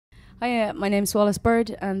Hi, my name's Wallis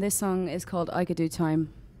Bird, and this song is called I Could Do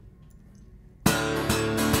Time.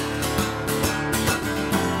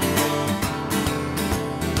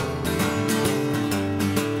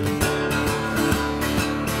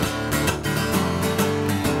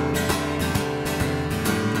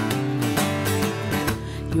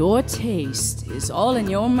 Your taste is all in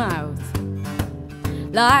your mouth,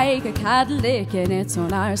 like a cat licking its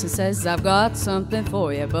own arse. It says, I've got something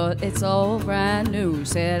for you, but it's all brand new.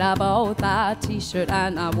 Said I bought that t-shirt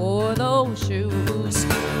and I wore those shoes.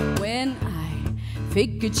 When I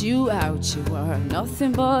figured you out, you were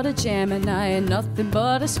nothing but a Gemini, nothing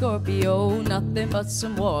but a Scorpio, nothing but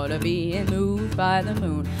some water being moved by the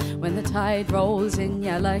moon. When the tide rolls in,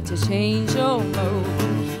 you like to change your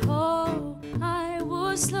mood. Oh, I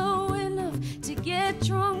was slow enough to get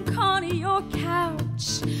drunk on your couch.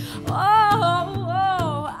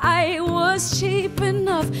 Oh, I was cheap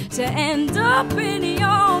enough to end up in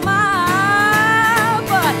your mouth.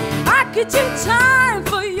 But I could do time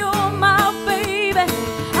for your mouth, baby.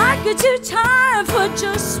 I could do time for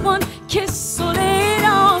just one kiss, so lay it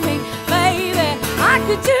on me, baby. I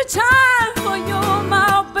could do time for your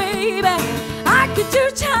mouth, baby. I could do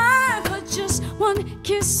time for just one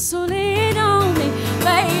kiss, so lay it on me,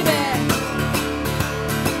 baby.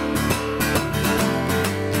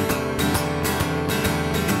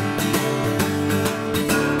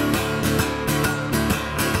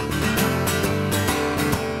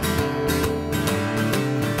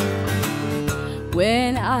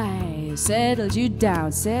 When I settled you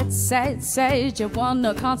down, said you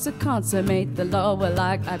wanna consummate the love. Well,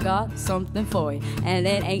 like I got something for you, and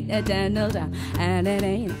it ain't a dental down, and it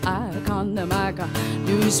ain't a condom. I got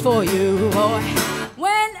news for you, boy.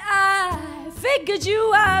 When I figured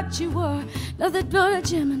you out, you were nothing but a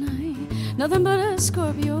Gemini, nothing but a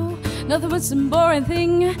Scorpio, nothing but some boring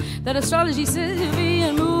thing that astrology says you're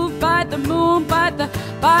being moved by the moon, by the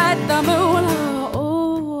moon.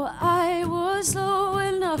 Oh, I was slow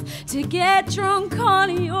enough to get drunk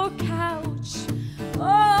on your couch.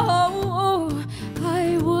 Oh,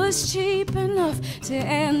 I was cheap enough to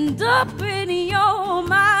end up in your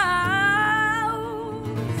mouth.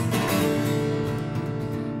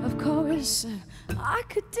 Of course, I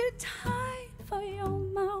could do time for your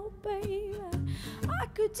mouth, baby. I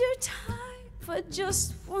could do time for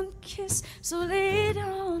just one kiss, so lay it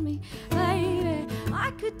on me, baby.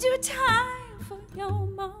 I could do time for your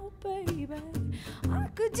mouth, baby. I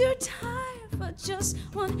could do time for just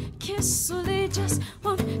one kiss, so lay just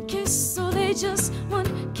one kiss, so lay just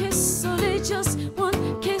one kiss, so lay just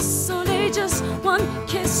one kiss, so lay just